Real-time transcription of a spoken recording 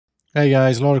Hey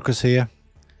guys, Loricus here.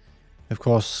 Of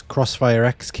course,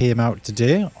 CrossfireX came out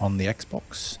today on the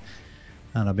Xbox,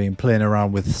 and I've been playing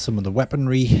around with some of the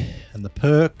weaponry and the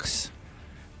perks,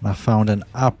 and I found an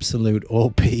absolute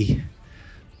OP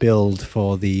build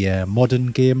for the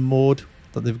modern game mode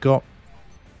that they've got,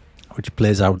 which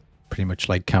plays out pretty much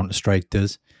like Counter-Strike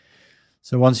does.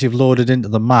 So once you've loaded into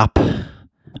the map,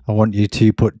 I want you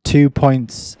to put 2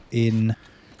 points in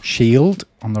shield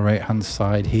on the right hand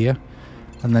side here.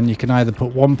 And then you can either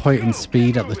put 1 point in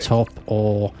speed at the top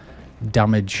or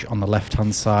damage on the left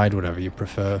hand side, whatever you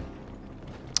prefer.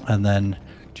 And then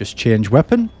just change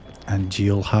weapon and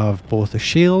you'll have both a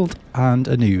shield and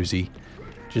an Uzi.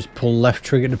 Just pull left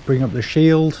trigger to bring up the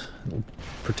shield. It'll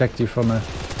protect you from a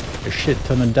shit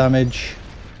ton of damage.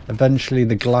 Eventually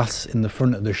the glass in the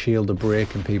front of the shield will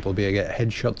break and people will be able to get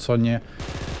headshots on you.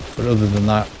 But other than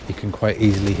that, you can quite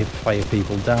easily hip fire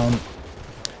people down.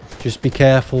 Just be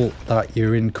careful that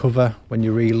you're in cover when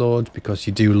you reload because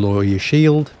you do lower your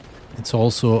shield. It's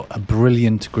also a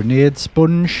brilliant grenade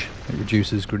sponge. It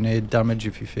reduces grenade damage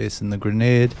if you're facing the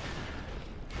grenade.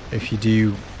 If you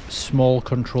do small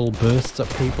control bursts at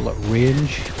people at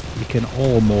range, you can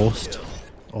almost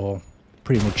or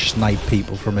pretty much snipe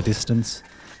people from a distance.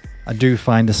 I do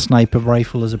find a sniper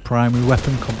rifle as a primary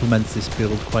weapon complements this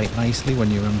build quite nicely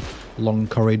when you're in long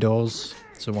corridors.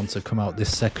 So once I come out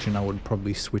this section, I would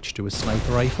probably switch to a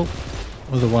sniper rifle.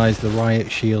 Otherwise, the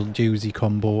Riot Shield Uzi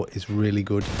combo is really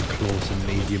good in close and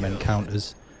medium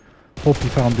encounters. Hope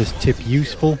you found this tip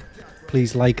useful.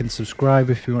 Please like and subscribe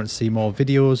if you want to see more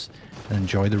videos, and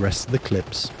enjoy the rest of the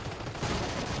clips.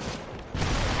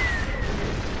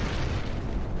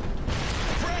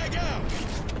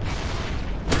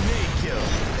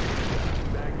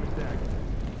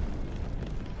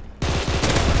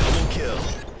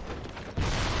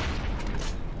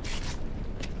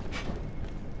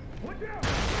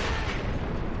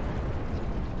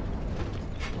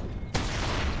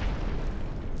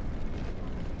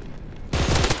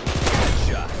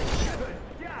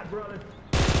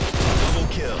 Double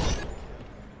kill.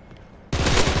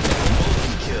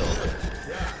 Multi-kill.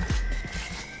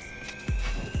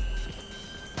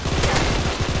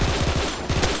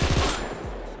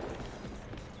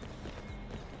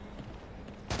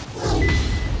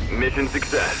 Mission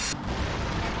success.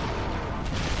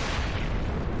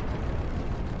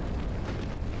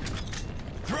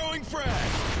 Throwing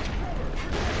frag.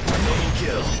 Double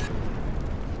kill.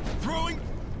 Throwing.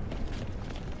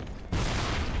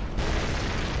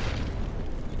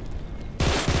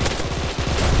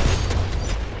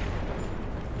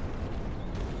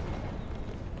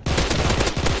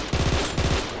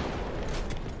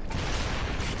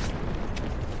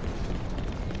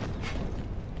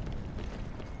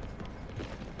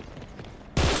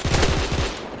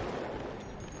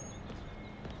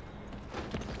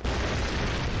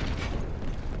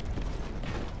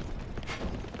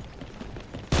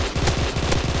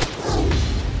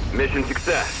 Mission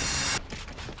success.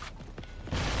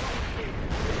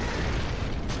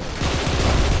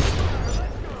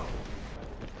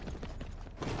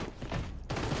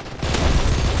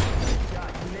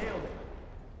 Nailed it.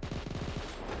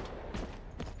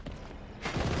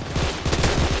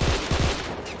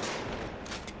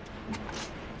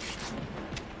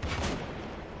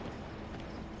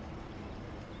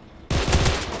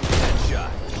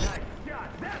 Headshot. Nice shot.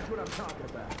 That's what I'm talking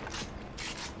about.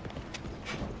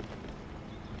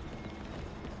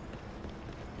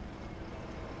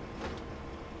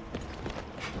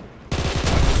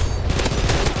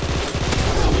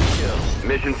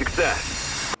 Mission success.